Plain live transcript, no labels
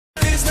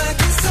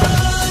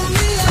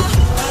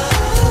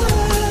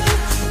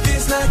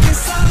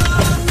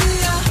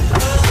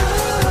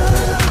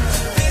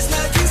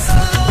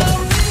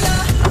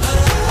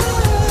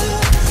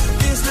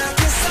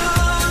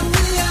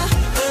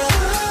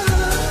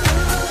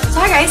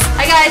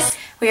guys!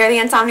 We are the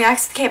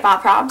Insomniacs of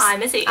K-pop Props.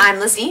 I'm Izzy. I'm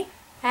Lizzie.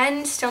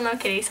 And still no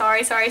Kitty.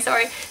 Sorry. Sorry.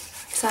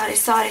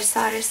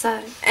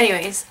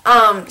 Anyways,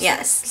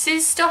 yes.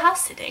 She's still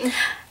house sitting.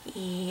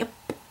 Yep.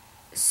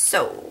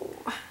 So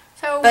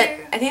but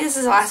I think this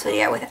is the last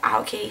video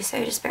without Kitty,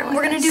 so just bear with us.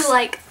 We're gonna do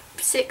like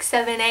 6,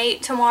 7,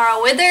 8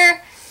 tomorrow with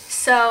her.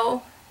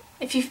 So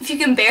if you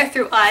can bear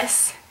through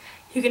us,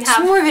 you can have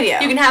some more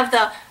video. You can have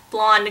the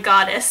blonde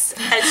goddess,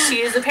 as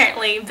she has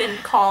apparently been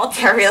called.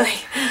 Yeah, really.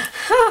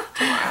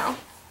 Tomorrow.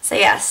 So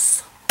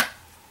yes.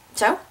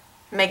 So,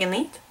 Megan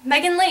Lee.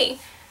 Megan Lee.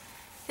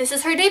 This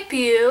is her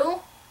debut.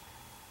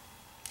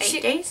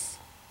 8 days?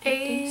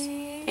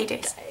 8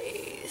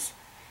 days.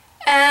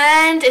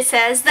 And it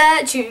says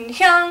that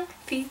Junhyung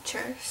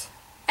features.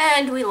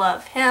 And we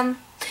love him.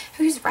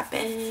 Who's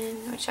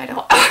reppin'? Which I don't.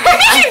 What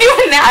are you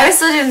doing now? I was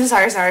still doing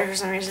sorry for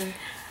some reason.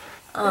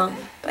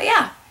 But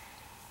yeah.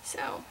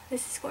 So,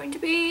 this is going to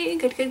be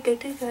good.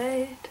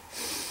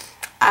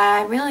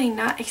 I'm really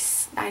not.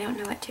 I don't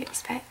know what to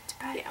expect.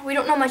 But yeah, we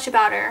don't know much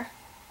about her.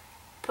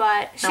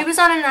 But she was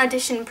on an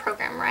audition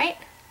program, right?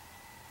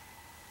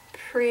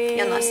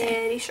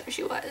 Pretty sure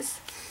she was.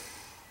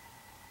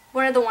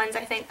 One of the ones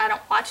I think I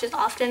don't watch as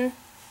often,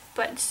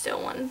 but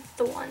still one of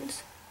the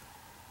ones.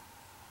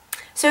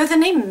 So the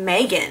name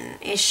Megan,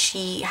 is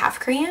she half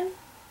Korean?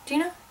 Do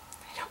you know?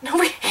 I don't know.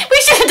 We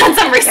should have done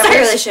some research. Yeah, we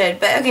really should.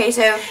 But okay,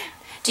 so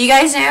do you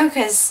guys know?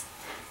 Because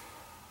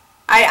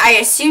I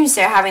assume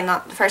so, having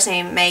the first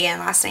name Megan,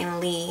 last name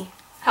Lee.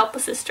 Help a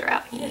sister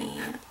out here.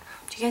 Yeah.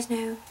 Do you guys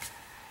know?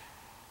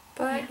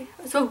 But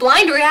it's a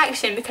blind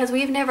reaction because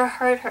we've never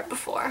heard her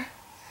before.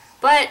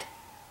 But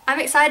I'm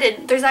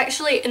excited. There's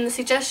actually, in the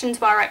suggestions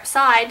bar right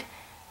beside,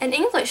 an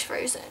English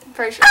version.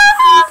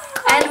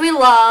 And we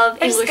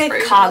love English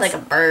versions. Called like a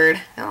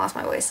bird. I lost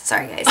my voice.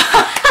 Sorry, guys.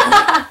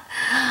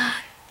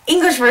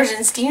 English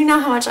versions. Do you know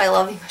how much I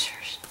love English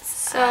versions?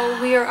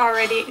 So we are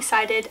already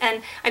excited,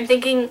 and I'm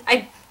thinking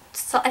I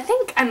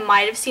think I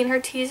might have seen her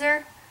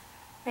teaser.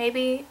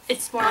 Maybe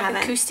it's more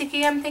like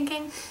acoustic-y, I'm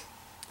thinking.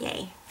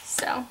 Yay.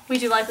 So we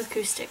do like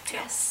acoustic too.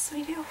 Yes,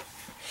 we do.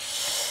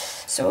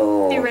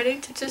 So you ready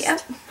to just?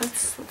 Yep.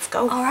 Let's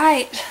go. All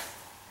right.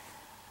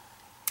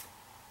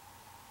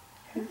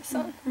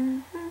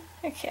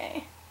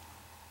 Okay.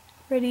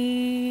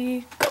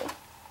 Ready, go.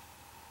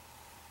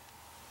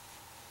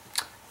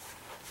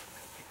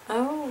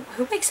 Oh,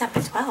 who wakes up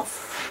at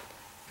 12?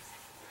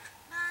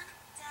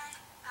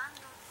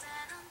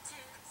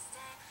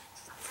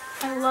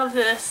 I love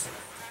this.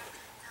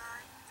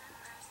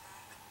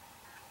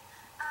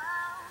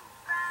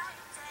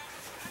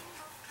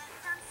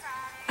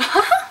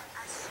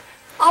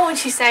 Oh, and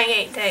she sang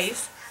 8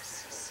 days.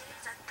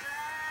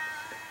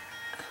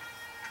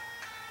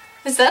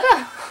 Is that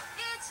a...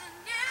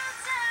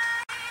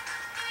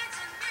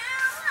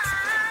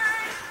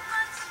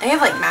 They have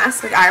like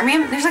masks, like Iron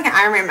Man. There's like an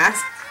Iron Man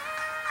mask.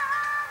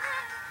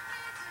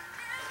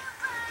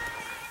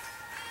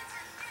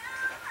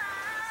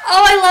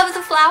 Oh, I love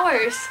the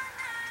flowers.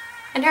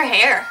 And her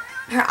hair.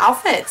 Her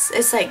outfits.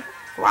 It's like,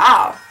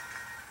 wow.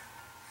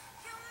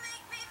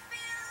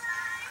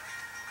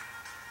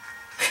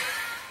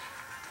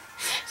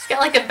 She's got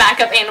like a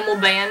backup animal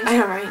band. I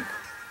know, right?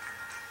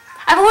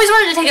 I've always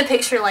wanted to take a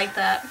picture like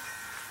that.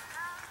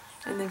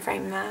 And then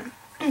frame that.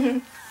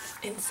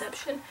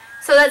 Inception.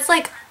 So that's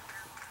like...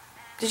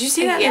 Did you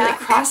see that? Yeah. They like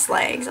cross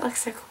legs. It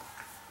looks so cool.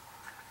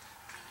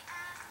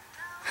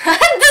 Does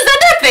that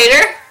Darth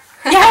Vader?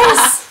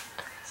 Yes!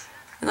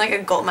 And like a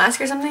gold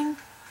mask or something?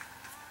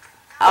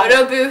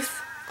 Photo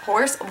booth.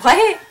 Horse?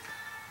 What?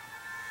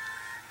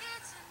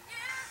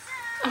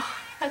 Oh,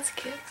 that's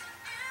cute.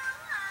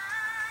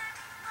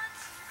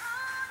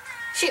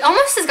 She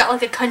almost has got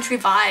like a country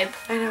vibe.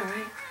 I know,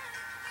 right?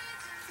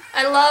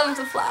 I love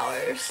the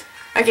flowers.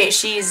 Okay,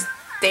 she's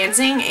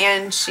dancing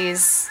and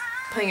she's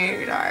playing her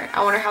guitar.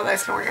 I wonder how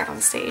that's gonna work out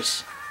on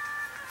stage.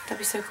 That'd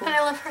be so cool. And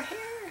I love her hair.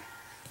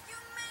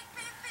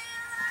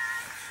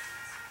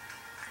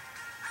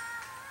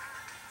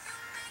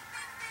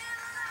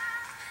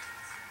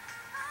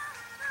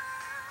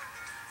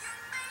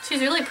 She's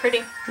really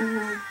pretty.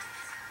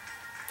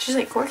 She's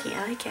like quirky.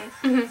 I like it.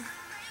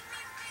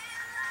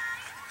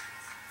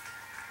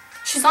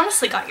 She's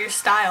honestly got your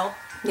style.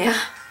 Yeah.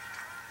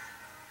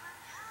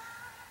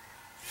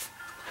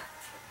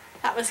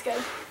 That was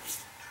good.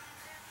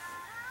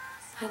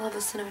 I love the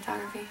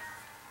cinematography.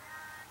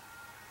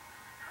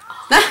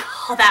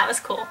 Oh, that was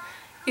cool.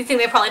 You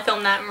think they probably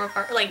filmed that and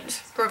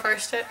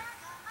reversed it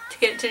to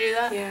get it to do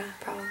that? Yeah,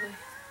 probably.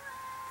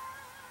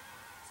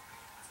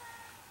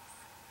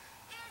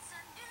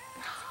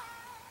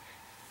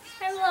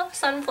 I love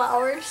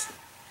sunflowers.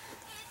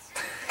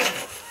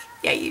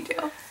 Yeah, you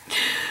do.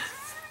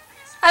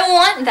 I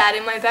want that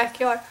in my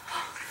backyard.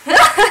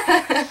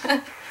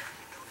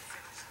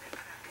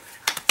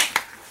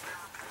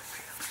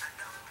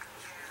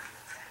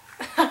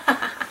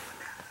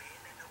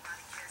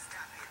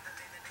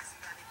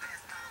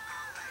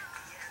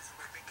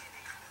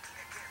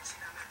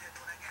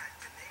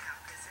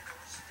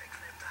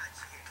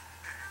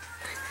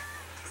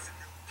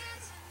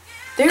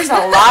 There's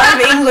a lot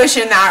of English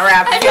in that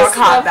rap. If y'all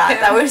caught that.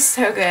 him. That was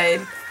so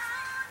good.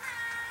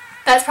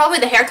 That's probably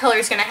the hair color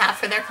he's gonna have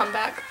for their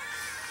comeback.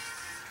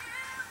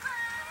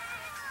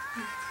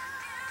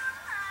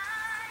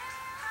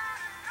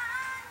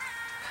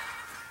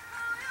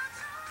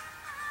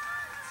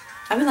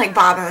 I've been like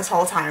bobbing this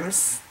whole time.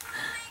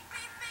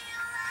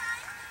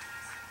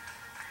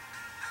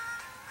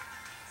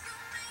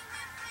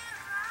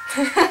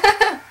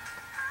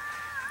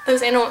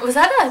 Those animal, was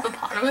that a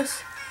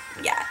hippopotamus?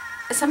 Yeah,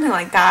 something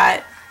like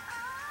that.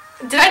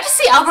 Did I just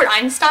see Albert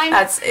Einstein?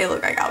 It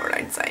looked like Albert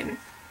Einstein.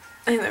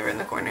 I think they were in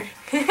the corner.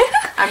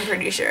 I'm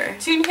pretty sure.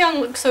 Jun Hyung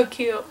looks so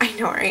cute. I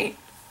know, right?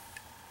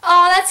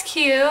 Oh, that's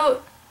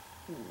cute.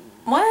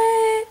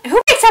 What? Who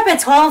wakes up at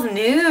 12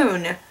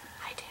 noon?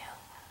 I do.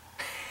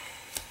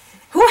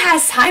 Who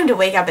has time to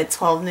wake up at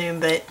 12 noon?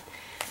 But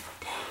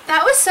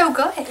That was so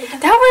good.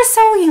 that was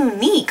so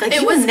unique. Like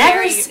It you was would never.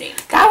 very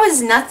unique. That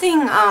was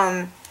nothing.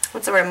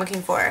 What's the word I'm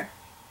looking for?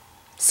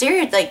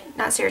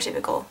 Not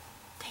stereotypical.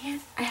 Dang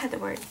it! I had the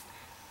word.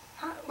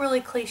 Not really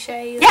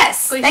cliche.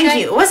 Yes, Cliche? thank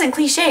you. It wasn't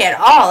cliche at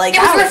all. Like It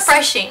was that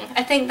refreshing.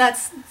 I think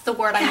that's the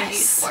word I'm gonna use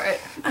Yes. for it.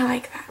 I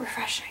like that.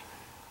 Refreshing.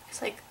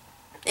 It's like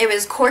It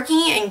was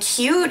quirky and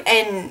cute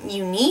and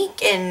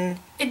unique, and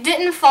it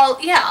didn't fall.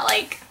 Yeah,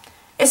 like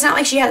it's not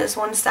like she had this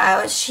one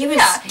style. She was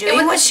yeah,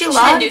 doing what she She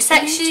loved. didn't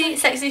do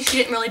sexy. She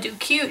didn't really do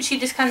cute. She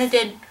just kind of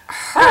did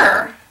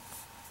Her.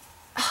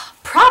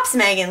 Props,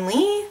 Megan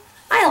Lee.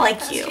 I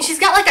like you. She's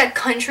got like a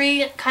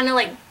country kind of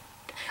like,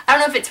 I don't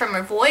know if it's from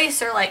her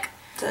voice or like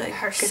The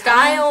her guitar.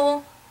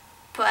 style,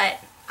 but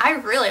I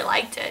really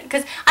liked it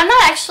because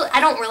I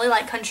don't really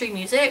like country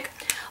music.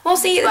 Well,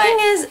 see, the But thing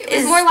it was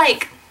is more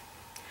like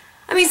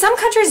I mean, some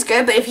country's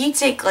good, but if you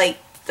take like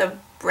the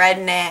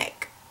redneck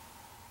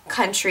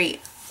country,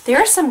 there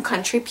are some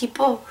country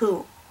people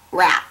who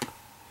rap.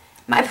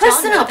 My We're talking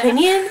personal about that.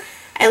 opinion,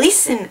 at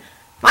least in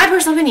my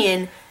personal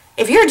opinion,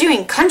 if you're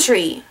doing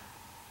country,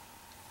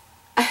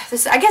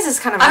 I guess it's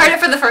kind of. I heard it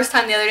for the first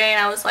time the other day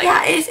and I was like,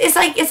 Yeah,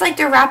 it's like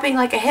they're rapping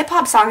like a hip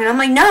hop song, and I'm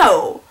like,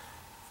 no.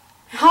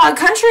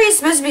 Country is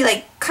supposed to be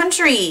like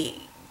country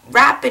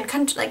rap and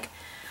country like,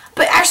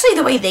 but actually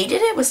the way they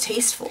did it was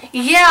tasteful.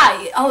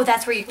 yeah. Oh,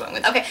 that's where you're going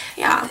with. Okay,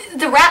 Yeah.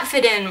 the rap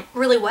fit in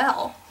really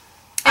well.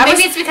 And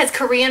maybe it's because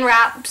Korean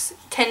raps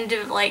tend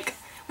to like.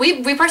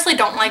 We personally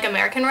don't like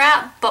American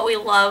rap, but we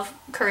love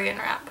Korean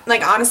rap.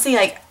 Like honestly,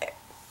 like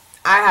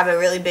I have a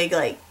really big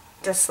like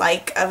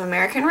dislike of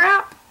American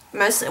rap.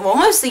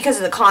 Mostly because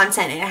of the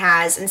content it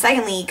has, and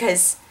secondly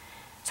because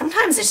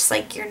sometimes it's just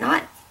like you're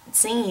not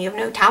singing, you have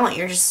no talent,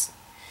 you're just.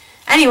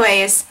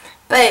 Anyways,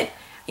 but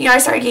you know, I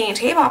started getting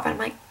into K-pop, and I'm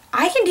like,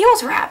 I can deal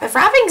with rap. If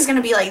rapping is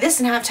gonna be like this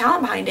and have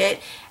talent behind it,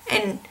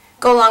 and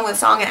go along with the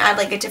song and add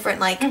like a different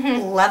like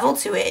level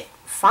to it,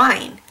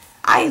 fine.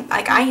 I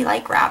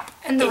like rap.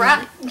 And the in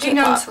rap, Jin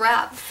Young's K-pop.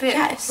 rap fit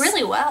Yes.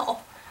 really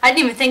well. I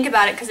didn't even think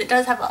about it because it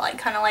does have that like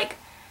kind of like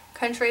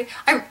country.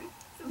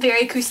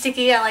 Very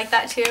acousticy. I like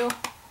that too.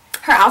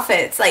 Her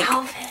outfits, like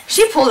Outfits.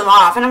 she pulled them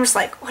off, and I'm just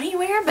like, what are you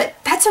wearing? But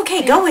that's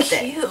okay. Go with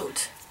it.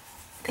 Cute.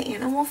 The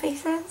animal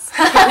faces.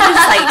 Can we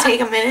just like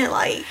take a minute,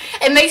 like.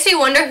 It makes you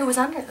wonder who was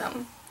under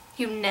them.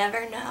 You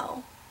never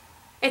know.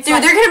 It's Dude,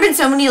 like, there could have been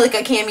so many like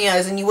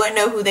cameos, and you wouldn't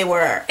know who they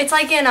were. it's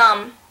like in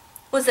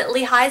was it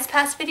Lee High's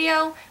past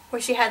video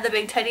where she had the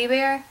big teddy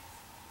bear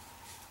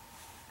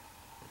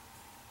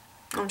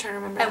I'm trying to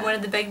remember. and that. one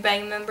of the Big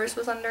Bang members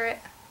was under it?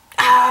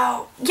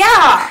 Oh,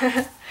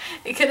 yeah.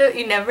 It could have.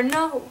 You never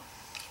know.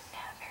 You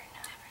never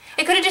know.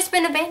 It could have just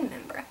been a band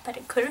member, but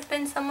it could have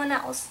been someone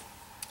else.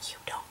 You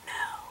don't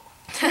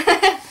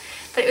know.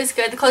 But it was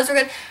good. The clothes were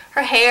good.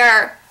 Her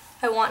hair.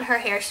 I want her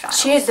hairstyle.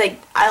 She has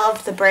like, I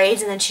loved the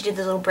braids, and then she did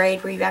the little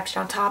braid where you wrapped it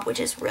on top, which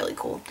is really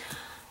cool.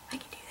 I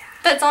can do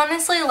that. That's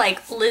honestly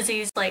like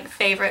Lizzie's like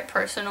favorite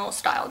personal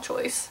style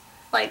choice.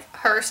 Like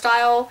her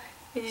style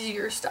is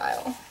your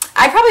style.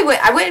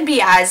 I wouldn't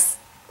be as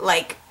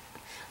like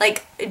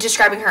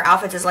describing her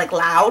outfits as like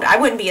loud. I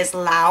wouldn't be as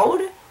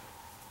loud,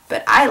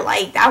 but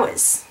that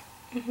was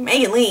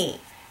Megan Lee.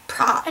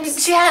 Props. And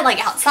she had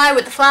like outside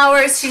with the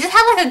flowers. She just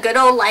had like a good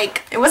old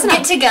like It wasn't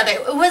get together.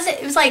 It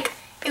was like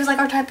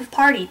our type of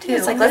party too.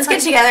 It's like, let's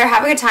get together,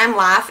 have a good time,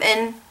 laugh,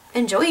 and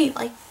enjoy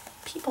like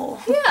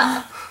people.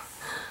 Yeah.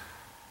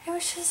 It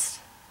was just.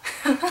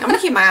 I'm gonna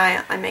keep my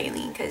eye on Megan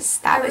Lee because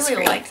that I was really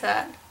great. liked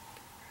that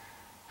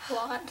a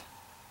lot.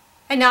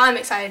 And now I'm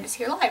excited to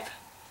see her live.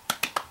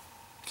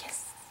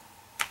 Yes.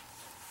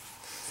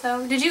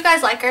 So, did you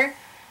guys like her?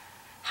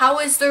 How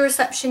was the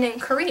reception in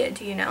Korea?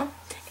 Do you know?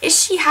 Is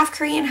she half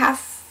Korean,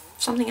 half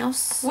something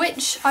else?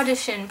 Which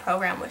audition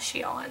program was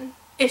she on?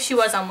 If she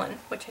was on one,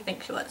 which I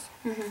think she was.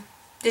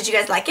 Did you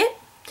guys like it?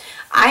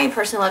 I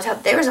personally loved how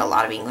there was a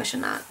lot of English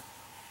in that.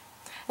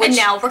 And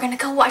now we're gonna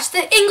go watch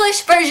the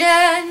English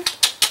version.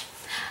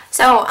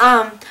 So,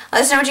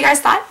 let us know what you guys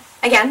thought.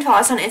 Again, follow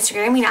us on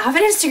Instagram. We now have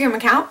an Instagram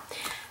account.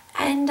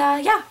 And,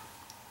 yeah.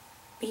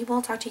 We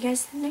will talk to you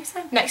guys next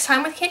time. Next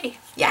time with Kitty.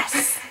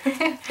 Yes.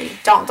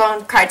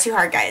 Don't cry too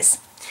hard, guys.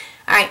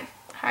 Alright.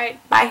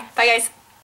 Alright. Bye. Bye, guys.